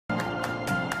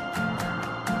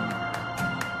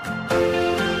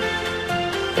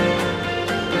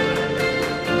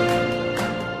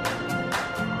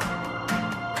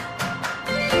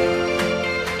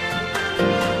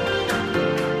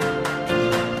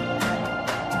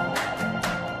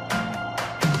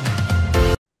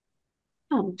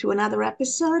to another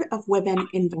episode of Women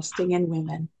Investing in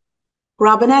Women.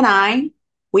 Robin and I,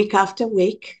 week after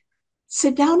week,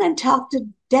 sit down and talk to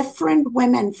different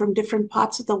women from different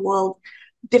parts of the world,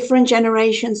 different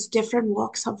generations, different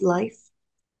walks of life,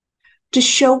 to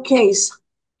showcase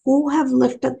who have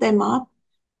lifted them up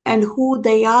and who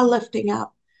they are lifting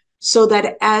up, so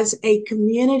that as a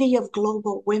community of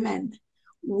global women,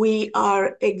 we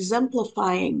are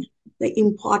exemplifying the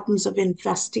importance of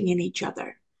investing in each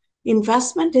other.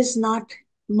 Investment is not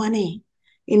money.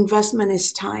 Investment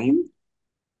is time.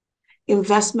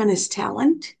 Investment is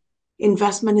talent.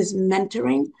 Investment is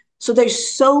mentoring. So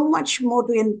there's so much more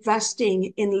to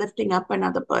investing in lifting up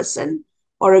another person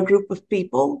or a group of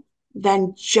people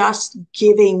than just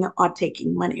giving or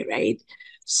taking money, right?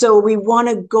 So we want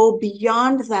to go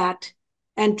beyond that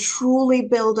and truly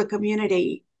build a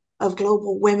community of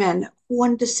global women who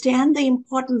understand the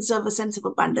importance of a sense of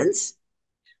abundance,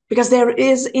 because there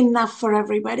is enough for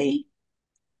everybody.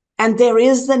 And there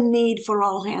is the need for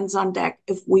all hands on deck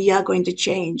if we are going to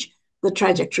change the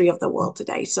trajectory of the world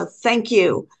today. So thank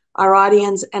you, our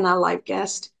audience and our live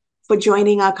guest, for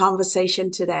joining our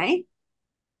conversation today.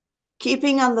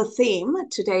 Keeping on the theme,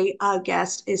 today our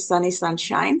guest is Sunny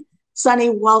Sunshine. Sunny,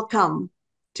 welcome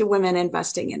to Women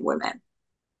Investing in Women.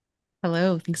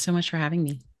 Hello, thanks so much for having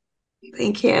me.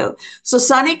 Thank you. So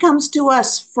Sunny comes to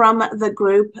us from the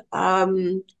group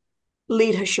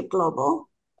Leadership Global,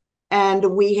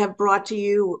 and we have brought to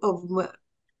you a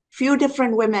few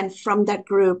different women from that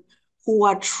group who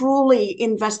are truly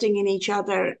investing in each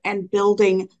other and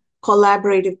building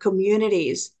collaborative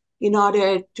communities in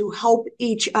order to help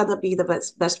each other be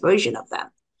the best version of them.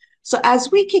 So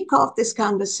as we kick off this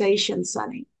conversation,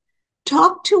 Sunny,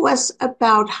 talk to us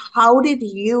about how did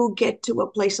you get to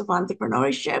a place of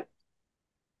entrepreneurship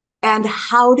and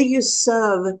how do you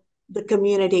serve the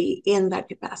community in that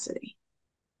capacity?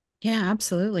 Yeah,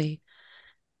 absolutely.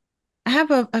 I have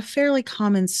a fairly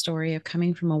common story of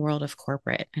coming from a world of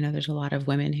corporate. I know there's a lot of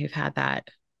women who've had that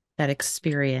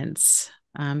experience.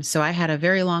 So I had a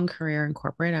very long career in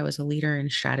corporate. I was a leader in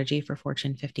strategy for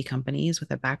Fortune 50 companies with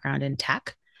a background in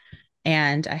tech.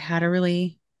 And I had a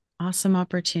really awesome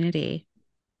opportunity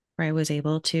where I was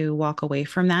able to walk away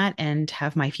from that and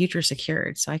have my future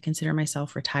secured. So I consider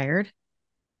myself retired.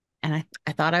 And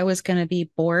I thought I was going to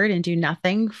be bored and do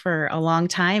nothing for a long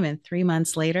time. And 3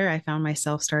 months later, I found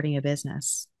myself starting a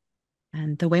business.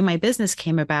 And the way my business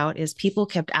came about is people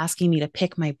kept asking me to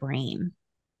pick my brain,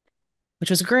 which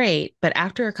was great. But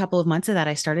after a couple of months of that,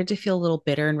 I started to feel a little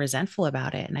bitter and resentful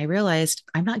about it. And I realized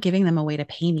I'm not giving them a way to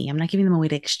pay me, I'm not giving them a way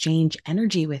to exchange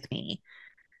energy with me.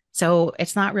 So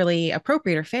it's not really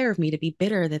appropriate or fair of me to be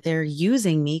bitter that they're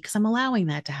using me because I'm allowing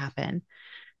that to happen.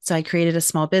 So I created a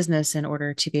small business in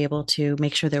order to be able to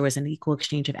make sure there was an equal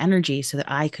exchange of energy so that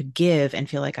I could give and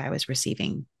feel like I was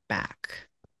receiving back.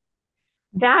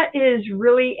 That is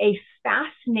really a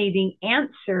fascinating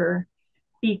answer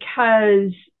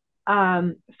because,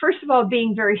 first of all,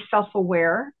 being very self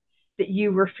aware that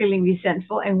you were feeling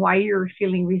resentful and why you were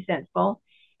feeling resentful,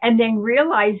 and then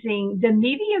realizing the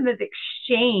medium of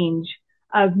exchange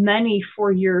of money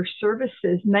for your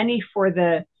services, money for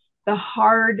the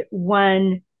hard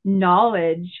won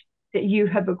knowledge that you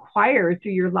have acquired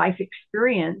through your life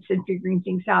experience and figuring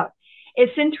things out.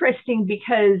 It's interesting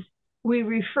because we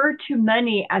refer to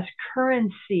money as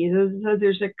currency. So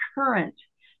there's a current.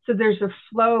 So there's a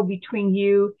flow between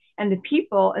you and the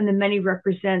people, and the money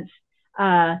represents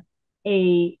a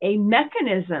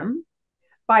mechanism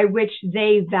by which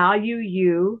they value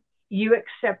you. You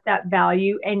accept that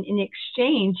value, and in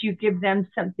exchange, you give them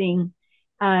something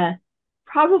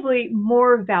probably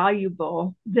more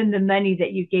valuable than the money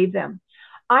that you gave them.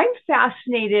 I'm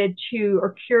fascinated to,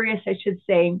 or curious, I should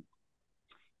say,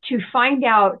 to find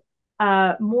out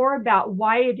more about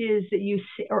why it is that you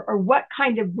see, or what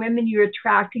kind of women you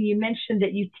attract. And you mentioned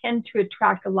that you tend to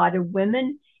attract a lot of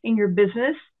women in your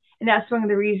business. And that's one of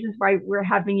the reasons why we're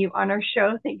having you on our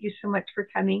show. Thank you so much for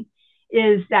coming,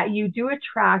 is that you do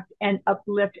attract and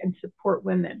uplift and support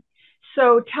women.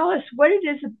 So tell us what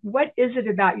is it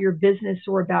about your business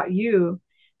or about you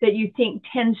that you think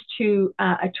tends to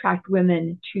attract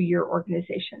women to your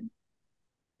organization?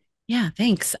 Yeah,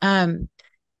 thanks.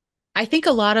 I think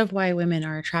a lot of why women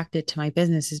are attracted to my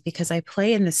business is because I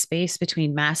play in the space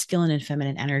between masculine and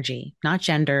feminine energy, not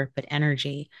gender, but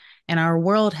energy. And our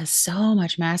world has so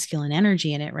much masculine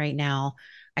energy in it right now.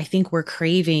 I think we're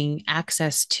craving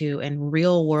access to and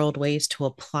real world ways to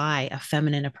apply a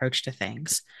feminine approach to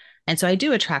things. And so I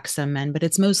do attract some men, but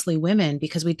it's mostly women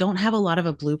because we don't have a lot of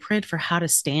a blueprint for how to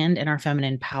stand in our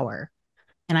feminine power.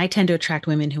 And I tend to attract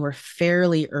women who are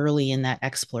fairly early in that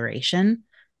exploration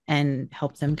and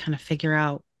help them kind of figure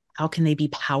out how can they be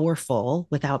powerful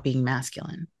without being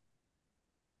masculine?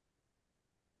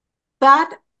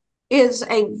 That is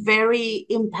a very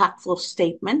impactful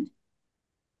statement.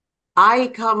 I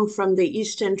come from the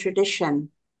Eastern tradition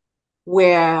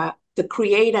where the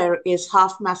creator is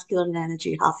half masculine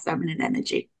energy, half feminine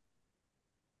energy.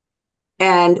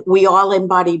 And we all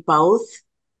embody both,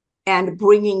 and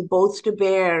bringing both to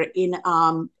bear in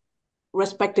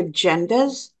respective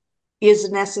genders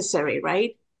is necessary,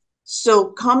 right? So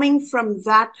coming from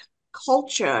that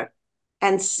culture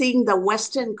and seeing the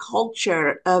Western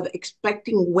culture of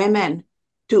expecting women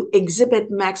to exhibit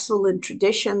masculine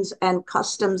traditions and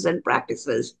customs and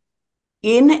practices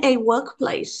in a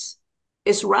workplace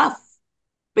is rough,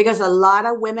 because a lot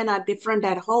of women are different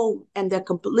at home and they're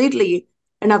completely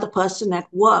another person at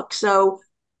work. So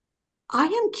I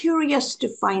am curious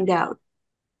to find out,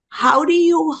 how do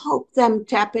you help them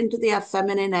tap into their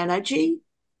feminine energy?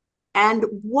 And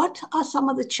what are some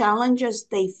of the challenges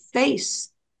they face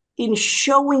in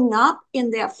showing up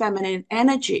in their feminine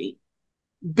energy?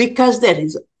 Because there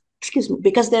is, excuse me,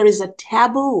 because there is a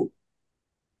taboo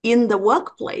in the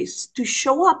workplace to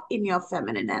show up in your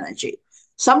feminine energy.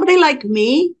 Somebody like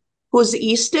me, who's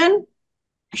Eastern,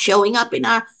 showing up in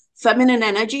our feminine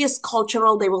energy is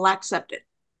cultural. They will accept it.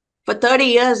 For 30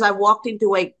 years, I walked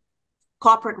into a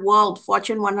corporate world,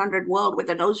 Fortune 100 world, with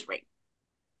a nose ring.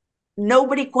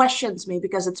 Nobody questions me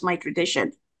because it's my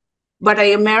tradition. But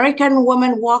an American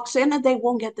woman walks in and they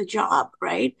won't get the job,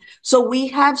 right? So we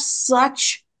have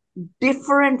such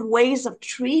different ways of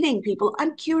treating people.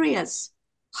 I'm curious,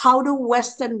 how do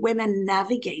Western women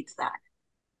navigate that?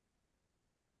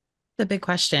 The big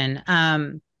question.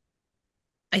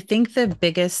 I think the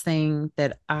biggest thing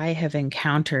that I have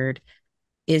encountered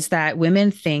is that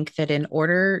women think that in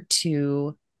order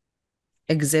to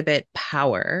exhibit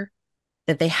power,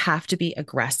 that they have to be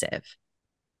aggressive,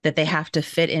 that they have to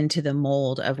fit into the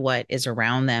mold of what is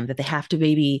around them, that they have to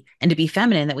maybe, and to be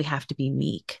feminine, that we have to be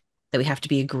meek, that we have to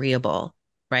be agreeable,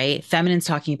 right? Feminine's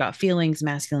talking about feelings,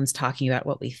 masculine's talking about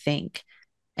what we think.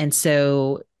 And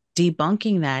so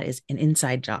debunking that is an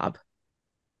inside job,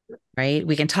 right?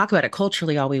 We can talk about it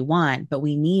culturally all we want, but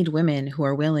we need women who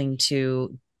are willing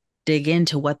to dig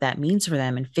into what that means for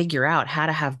them and figure out how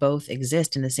to have both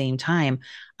exist in the same time.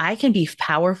 I can be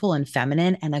powerful and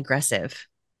feminine and aggressive.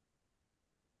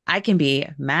 I can be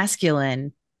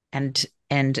masculine and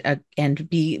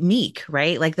be meek,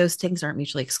 right? Like those things aren't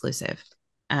mutually exclusive.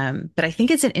 But I think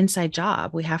it's an inside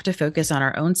job. We have to focus on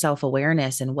our own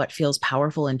self-awareness and what feels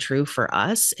powerful and true for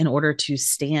us in order to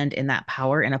stand in that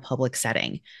power in a public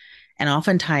setting. And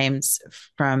oftentimes,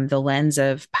 from the lens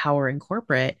of power in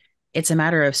corporate, it's a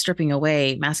matter of stripping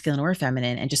away masculine or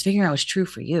feminine and just figuring out what's true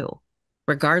for you,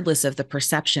 regardless of the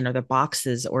perception or the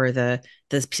boxes or the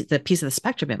piece of the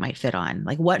spectrum it might fit on.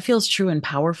 Like what feels true and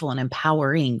powerful and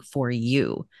empowering for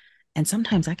you. And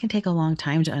sometimes that can take a long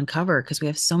time to uncover because we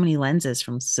have so many lenses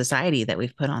from society that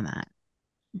we've put on that.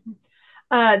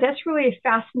 That's really a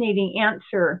fascinating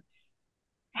answer.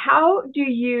 How do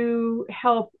you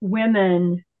help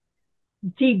women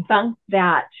debunk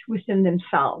that within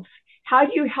themselves? How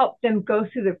do you help them go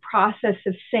through the process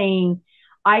of saying,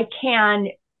 I can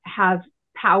have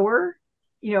power,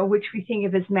 which we think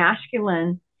of as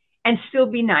masculine, and still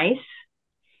be nice,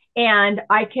 and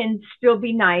I can still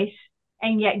be nice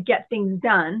and yet get things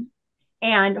done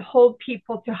and hold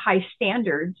people to high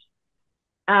standards,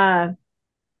 and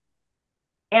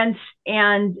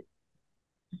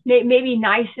maybe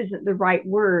nice isn't the right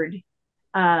word.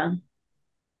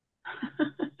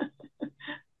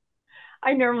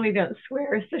 I normally don't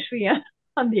swear, especially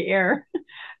on the air,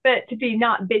 but to be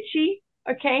not bitchy,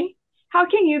 okay? How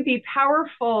can you be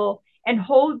powerful and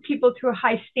hold people to a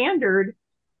high standard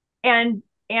and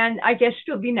I guess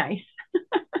still be nice?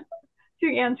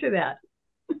 To answer that.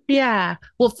 Yeah.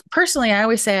 Well, personally, I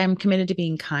always say I'm committed to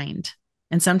being kind.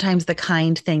 And sometimes the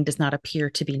kind thing does not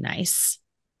appear to be nice,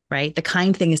 right? The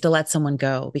kind thing is to let someone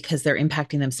go because they're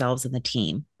impacting themselves and the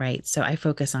team, right? So I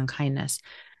focus on kindness.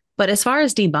 But as far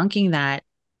as debunking that,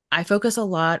 I focus a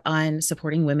lot on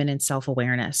supporting women in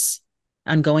self-awareness,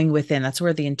 on going within. That's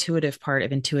where the intuitive part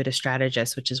of Intuitive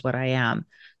Strategist, which is what I am,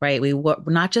 right? We're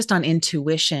not just on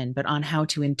intuition, but on how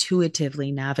to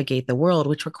intuitively navigate the world,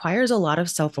 which requires a lot of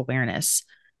self-awareness.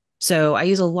 So I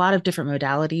use a lot of different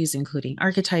modalities, including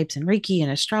archetypes and Reiki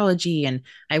and astrology. And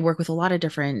I work with a lot of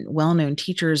different well-known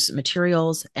teachers,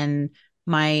 materials. And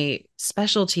my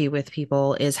specialty with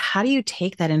people is how do you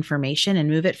take that information and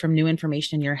move it from new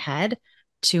information in your head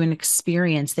to an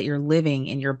experience that you're living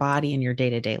in your body in your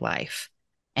day-to-day life.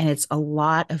 And it's a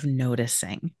lot of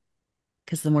noticing,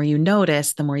 because the more you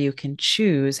notice, the more you can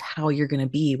choose how you're going to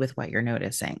be with what you're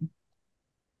noticing.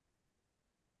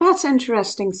 That's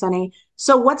interesting, Sunny.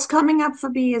 So what's coming up for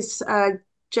me is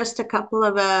just a couple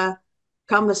of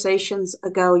conversations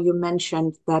ago, you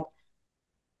mentioned that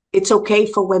it's okay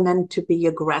for women to be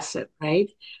aggressive, right?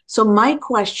 So my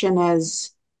question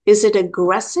is it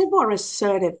aggressive or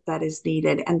assertive that is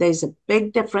needed? And there's a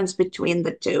big difference between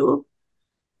the two.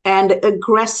 And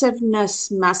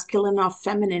aggressiveness, masculine or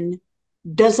feminine,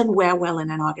 doesn't wear well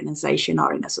in an organization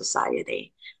or in a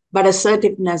society. But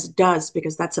assertiveness does,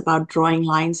 because that's about drawing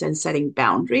lines and setting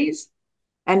boundaries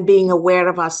and being aware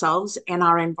of ourselves and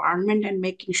our environment and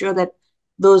making sure that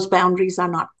those boundaries are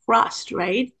not crossed,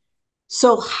 right?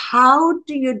 So, how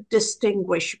do you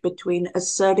distinguish between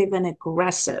assertive and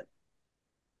aggressive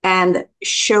and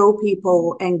show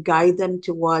people and guide them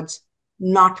towards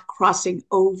not crossing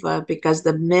over? Because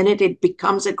the minute it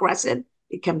becomes aggressive,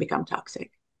 it can become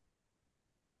toxic.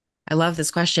 I love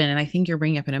this question. And I think you're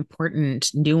bringing up an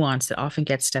important nuance that often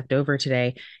gets stepped over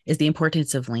today is the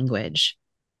importance of language,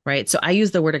 right? So I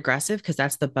use the word aggressive because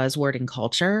that's the buzzword in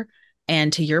culture.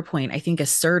 And to your point, I think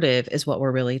assertive is what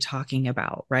we're really talking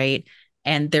about, right?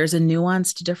 And there's a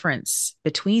nuanced difference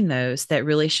between those that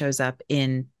really shows up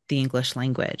in the English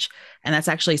language. And that's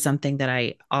actually something that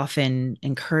I often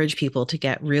encourage people to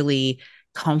get really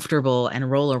comfortable and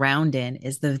roll around in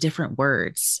is the different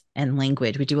words and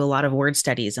language. We do a lot of word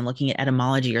studies and looking at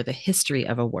etymology or the history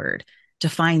of a word to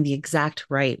find the exact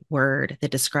right word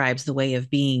that describes the way of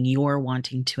being you're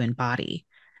wanting to embody.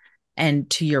 And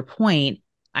to your point,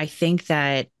 I think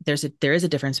that there is a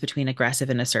difference between aggressive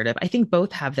and assertive. I think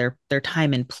both have their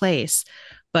time and place.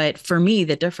 But for me,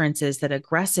 the difference is that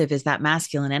aggressive is that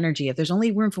masculine energy. If there's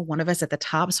only room for one of us at the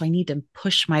top, so I need to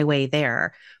push my way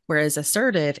there. Whereas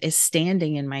assertive is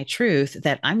standing in my truth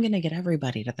that I'm going to get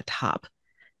everybody to the top.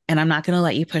 And I'm not going to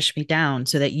let you push me down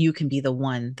so that you can be the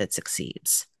one that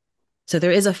succeeds. So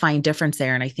there is a fine difference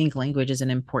there. And I think language is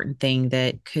an important thing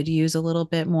that could use a little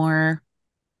bit more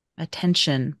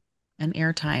attention and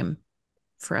airtime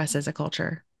for us as a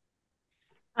culture.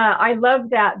 I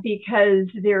love that because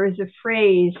there is a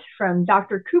phrase from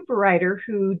Dr. Cooper Ryder,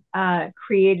 who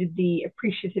created the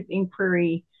appreciative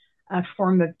inquiry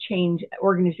form of change,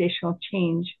 organizational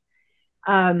change.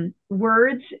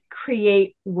 Words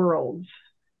create worlds.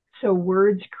 So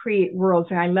words create worlds.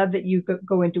 And I love that you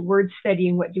go into word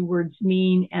studying. What do words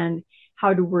mean and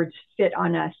how do words fit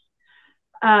on us?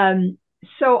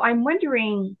 So I'm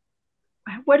wondering,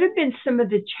 what have been some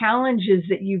of the challenges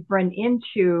that you've run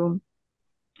into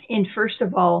in, first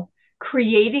of all,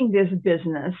 creating this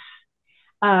business,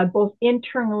 both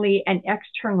internally and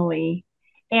externally?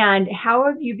 And how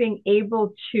have you been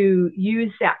able to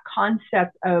use that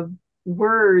concept of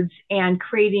words and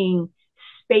creating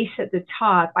space at the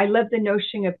top? I love the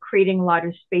notion of creating a lot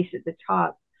of space at the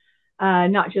top.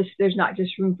 There's not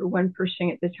just room for one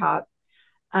person at the top,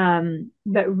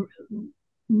 but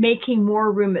making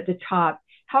more room at the top.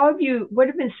 What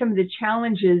have been some of the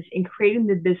challenges in creating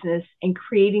the business and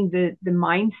creating the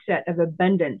mindset of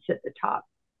abundance at the top?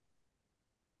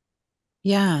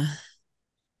 Yeah.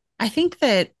 I think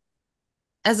that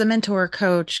as a mentor,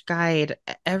 coach, guide,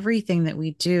 everything that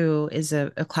we do is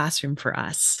a classroom for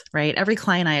us, right? Every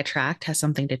client I attract has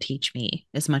something to teach me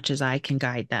as much as I can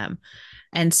guide them.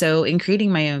 And so in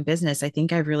creating my own business, I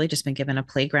think I've really just been given a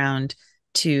playground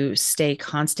to stay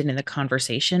constant in the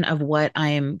conversation of what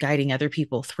I am guiding other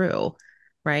people through,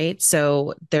 right?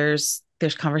 So there's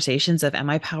conversations of, am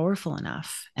I powerful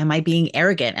enough? Am I being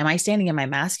arrogant? Am I standing in my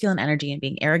masculine energy and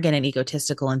being arrogant and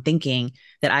egotistical and thinking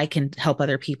that I can help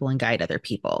other people and guide other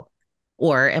people?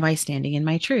 Or am I standing in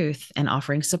my truth and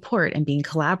offering support and being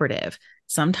collaborative?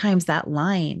 Sometimes that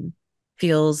line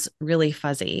feels really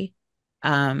fuzzy.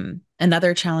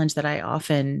 Another challenge that I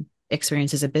often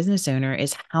experience as a business owner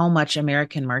is how much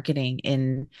American marketing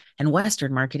and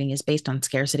Western marketing is based on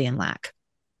scarcity and lack.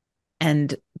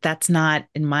 And that's not,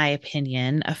 in my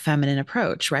opinion, a feminine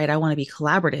approach, right? I want to be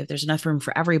collaborative. There's enough room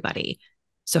for everybody.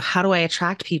 So how do I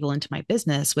attract people into my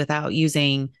business without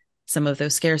using some of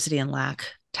those scarcity and lack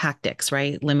tactics,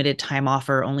 right? Limited time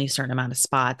offer, only a certain amount of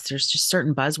spots. There's just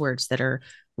certain buzzwords that are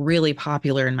really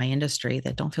popular in my industry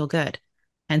that don't feel good.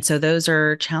 And so those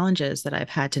are challenges that I've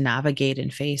had to navigate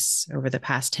and face over the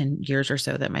past 10 years or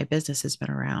so that my business has been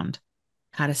around.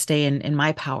 How to stay in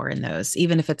my power in those,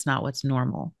 even if it's not what's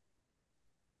normal.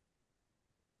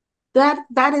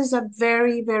 That is a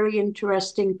very, very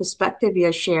interesting perspective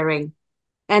you're sharing.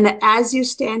 And as you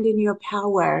stand in your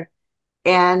power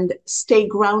and stay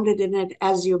grounded in it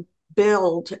as you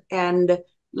build and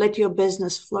let your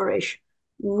business flourish,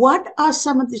 what are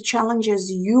some of the challenges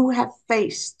you have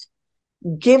faced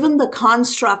given the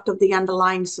construct of the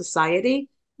underlying society?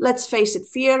 Let's face it,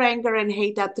 fear, anger, and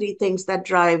hate are three things that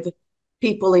drive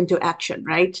people into action,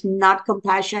 right? Not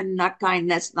compassion, not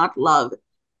kindness, not love,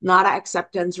 not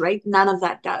acceptance, right? None of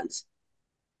that does.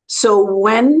 So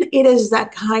when it is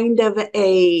that kind of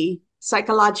a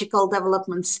psychological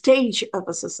development stage of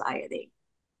a society,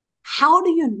 how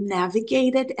do you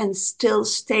navigate it and still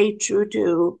stay true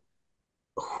to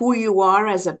who you are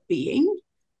as a being?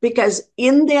 Because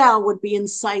in there would be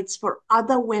insights for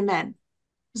other women.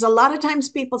 Because a lot of times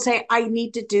people say, I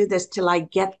need to do this till I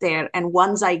get there. And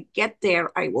once I get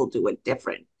there, I will do it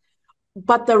different.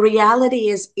 But the reality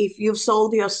is, if you've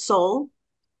sold your soul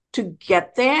to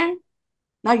get there,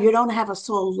 now you don't have a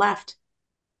soul left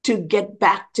to get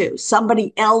back to.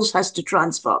 Somebody else has to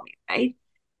transform you, right?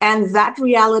 And that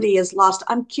reality is lost.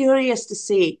 I'm curious to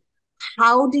see,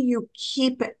 how do you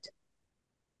keep it?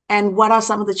 And what are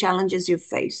some of the challenges you've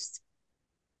faced?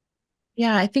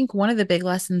 Yeah, I think one of the big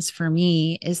lessons for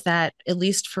me is that, at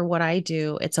least for what I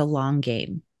do, it's a long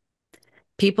game.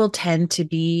 People tend to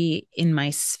be in my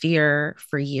sphere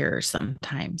for years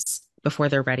sometimes before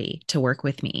they're ready to work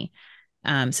with me.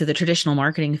 So the traditional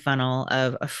marketing funnel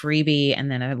of a freebie and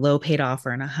then a low paid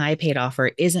offer and a high paid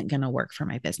offer isn't going to work for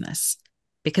my business,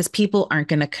 because people aren't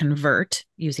going to convert,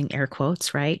 using air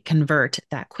quotes, right? Convert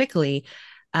that quickly,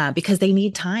 because they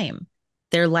need time.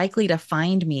 They're likely to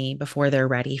find me before they're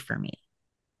ready for me.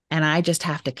 And I just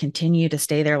have to continue to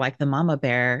stay there like the mama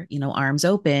bear, arms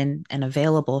open and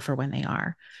available for when they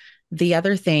are. The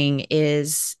other thing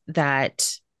is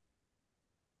that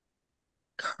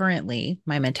currently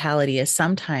my mentality is,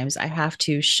 sometimes I have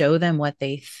to show them what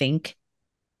they think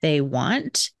they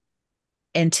want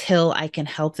until I can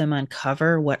help them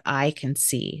uncover what I can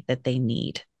see that they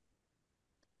need.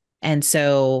 And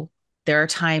so there are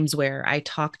times where I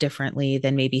talk differently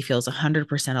than maybe feels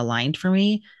 100% aligned for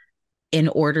me, in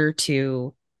order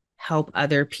to help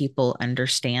other people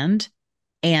understand.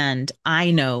 And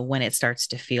I know when it starts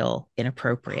to feel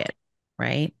inappropriate,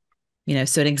 right?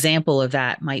 So an example of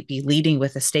that might be leading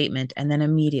with a statement and then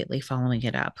immediately following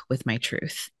it up with my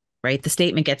truth, right? The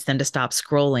statement gets them to stop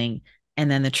scrolling,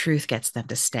 and then the truth gets them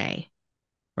to stay,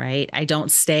 right? I don't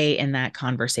stay in that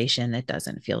conversation that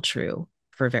doesn't feel true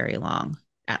for very long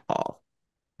at all,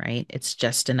 right? It's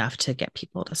just enough to get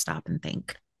people to stop and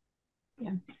think.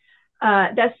 Yeah.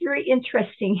 That's very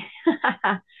interesting.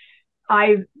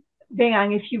 I've been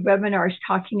on a few webinars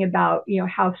talking about,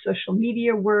 how social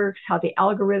media works, how the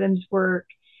algorithms work,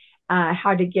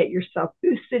 how to get yourself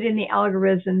boosted in the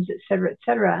algorithms, et cetera, et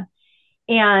cetera.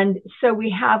 And so we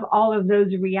have all of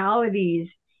those realities,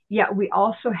 yet we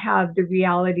also have the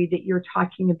reality that you're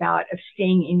talking about of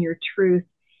staying in your truth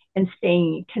and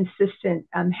staying consistent,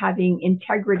 having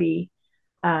integrity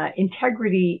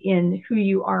in who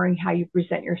you are and how you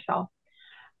present yourself.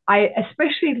 I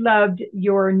especially loved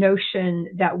your notion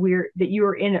that you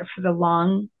are in it for the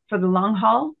long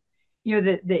haul,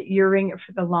 that you're in it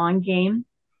for the long game.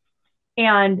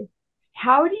 And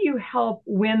how do you help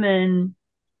women,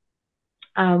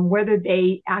 whether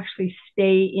they actually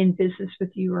stay in business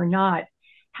with you or not?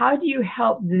 How do you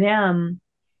help them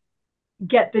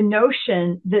get the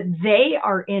notion that they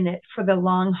are in it for the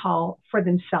long haul for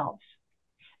themselves?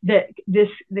 That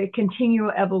the continual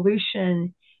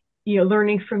evolution,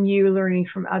 learning from you, learning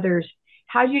from others.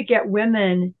 How do you get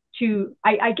women to,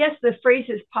 I guess the phrase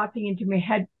that's popping into my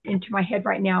head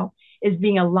right now is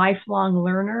being a lifelong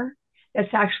learner.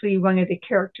 That's actually one of the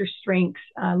character strengths,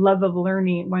 love of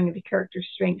learning, one of the character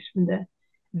strengths from the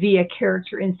VIA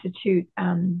Character Institute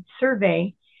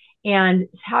survey. And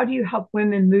how do you help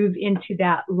women move into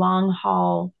that long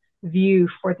haul view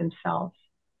for themselves?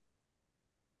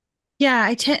 Yeah,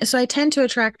 I tend to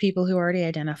attract people who already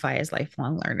identify as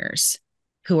lifelong learners,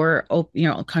 who are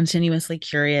continuously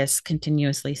curious,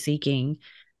 continuously seeking.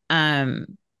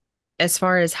 Um, as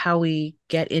far as how we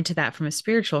get into that from a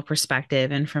spiritual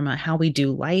perspective and from a how we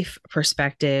do life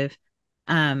perspective,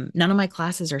 none of my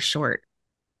classes are short.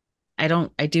 I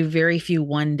do very few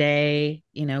one day,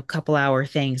 couple hour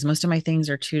things. Most of my things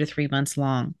are 2 to 3 months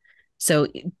long. So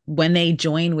when they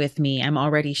join with me, I'm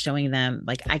already showing them,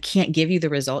 like, I can't give you the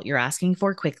result you're asking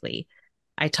for quickly.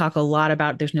 I talk a lot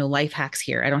about, there's no life hacks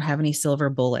here. I don't have any silver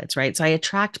bullets, right? So I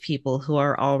attract people who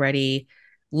are already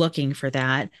looking for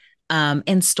that.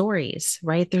 And stories,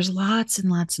 right? There's lots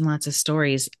and lots and lots of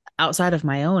stories outside of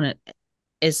my own,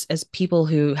 as people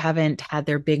who haven't had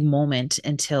their big moment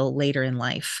until later in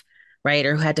life, right?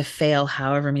 Or who had to fail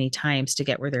however many times to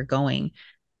get where they're going.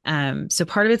 So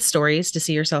part of it's stories to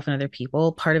see yourself in other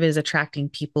people. Part of it is attracting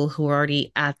people who are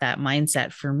already at that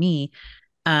mindset for me.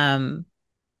 Um,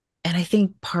 and I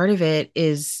think part of it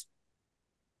is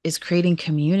creating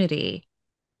community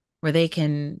where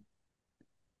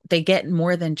they get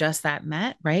more than just that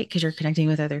met, right? Because you're connecting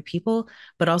with other people,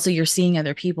 but also you're seeing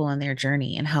other people on their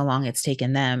journey and how long it's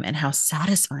taken them and how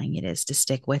satisfying it is to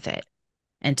stick with it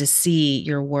and to see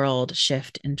your world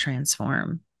shift and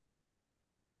transform.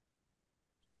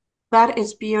 That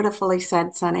is beautifully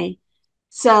said, Sunny.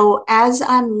 So as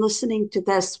I'm listening to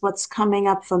this, what's coming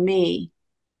up for me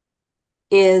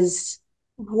is,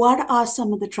 what are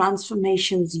some of the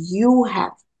transformations you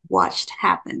have watched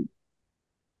happen?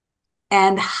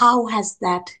 And how has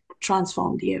that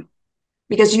transformed you?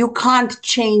 Because you can't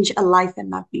change a life and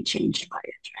not be changed by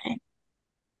it, right?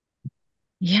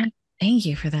 Yeah. Thank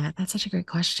you for that. That's such a great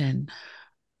question.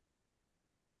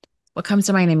 What comes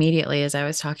to mind immediately is I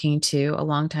was talking to a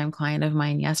longtime client of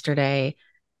mine yesterday,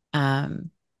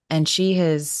 um, and she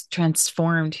has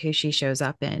transformed who she shows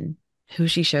up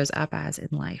as in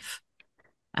life.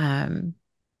 Um,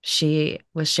 she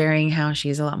was sharing how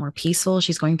she's a lot more peaceful.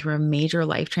 She's going through a major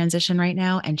life transition right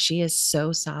now, and she is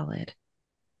so solid.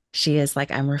 She is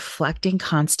like, I'm reflecting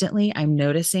constantly. I'm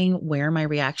noticing where my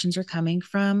reactions are coming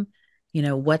from,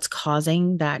 what's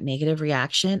causing that negative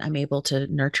reaction. I'm able to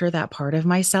nurture that part of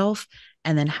myself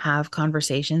and then have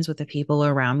conversations with the people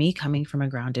around me coming from a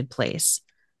grounded place.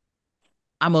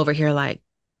 I'm over here like,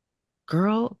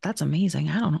 girl, that's amazing.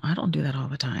 I don't do that all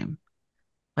the time.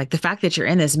 Like the fact that you're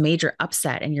in this major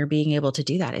upset and you're being able to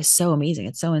do that is so amazing.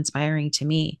 It's so inspiring to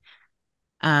me.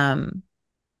 Um,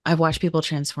 I've watched people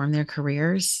transform their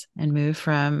careers and move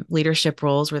from leadership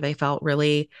roles where they felt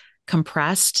really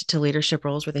compressed to leadership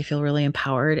roles where they feel really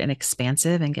empowered and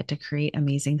expansive and get to create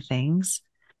amazing things.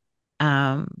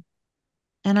 Um,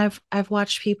 and I've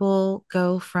watched people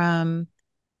go from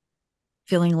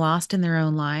feeling lost in their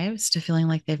own lives to feeling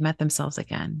like they've met themselves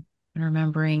again and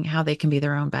remembering how they can be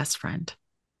their own best friend.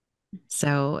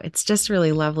 So it's just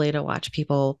really lovely to watch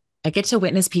people. I get to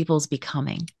witness people's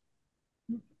becoming.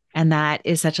 And that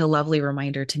is such a lovely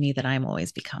reminder to me that I'm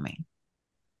always becoming.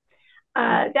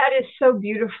 That is so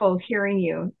beautiful hearing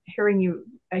you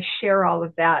share all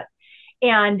of that.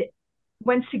 And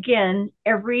once again,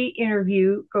 every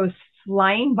interview goes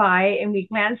flying by, and we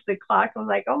glance at the clock and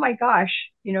we're like, oh my gosh,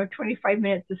 25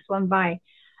 minutes has flown by.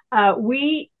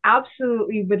 We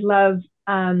absolutely would love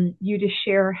you to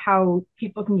share how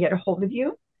people can get a hold of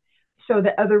you so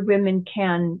that other women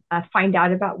can find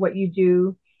out about what you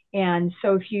do. And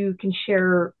so if you can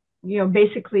share,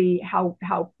 basically how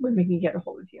women can get a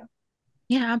hold of you.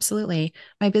 Yeah, absolutely.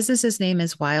 My business's name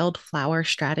is Wildflower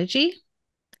Strategy.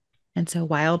 And so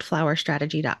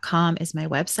wildflowerstrategy.com is my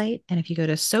website. And if you go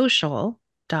to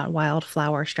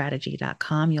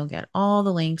social.wildflowerstrategy.com, you'll get all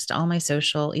the links to all my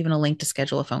social, even a link to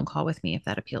schedule a phone call with me if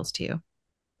that appeals to you.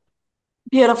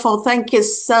 Beautiful. Thank you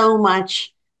so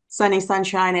much, Sunny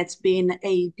Sunshine. It's been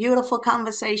a beautiful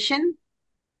conversation.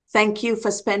 Thank you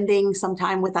for spending some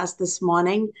time with us this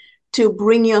morning to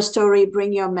bring your story,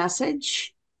 bring your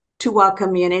message to our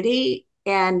community,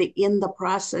 and in the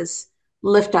process,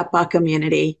 lift up our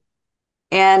community.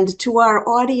 And to our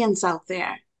audience out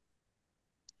there,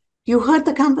 you heard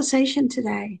the conversation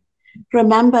today.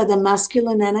 Remember, the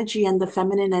masculine energy and the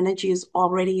feminine energy is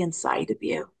already inside of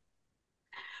you.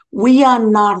 We are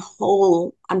not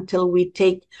whole until we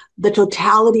take the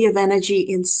totality of energy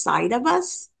inside of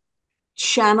us,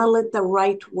 channel it the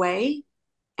right way,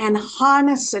 and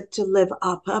harness it to live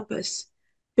our purpose.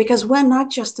 Because we're not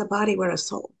just a body, we're a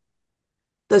soul.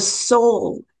 The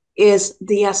soul is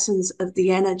the essence of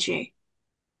the energy.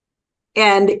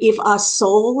 And if our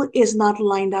soul is not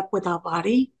lined up with our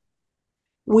body,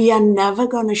 we are never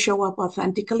going to show up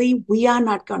authentically. We are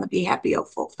not going to be happy or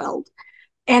fulfilled.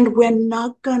 And we're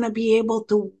not going to be able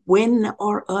to win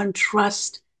or earn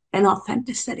trust and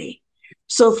authenticity.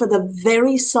 So, for the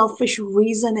very selfish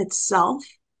reason itself,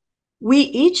 we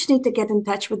each need to get in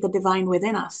touch with the divine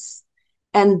within us.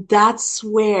 And that's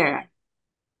where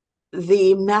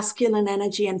the masculine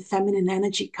energy and feminine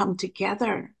energy come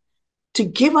together to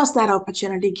give us that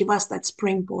opportunity, give us that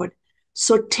springboard.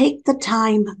 So take the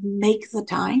time, make the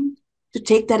time to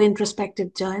take that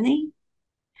introspective journey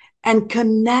and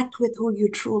connect with who you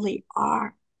truly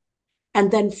are.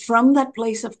 And then from that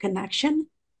place of connection,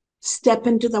 step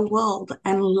into the world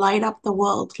and light up the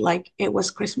world like it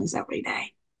was Christmas every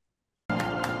day.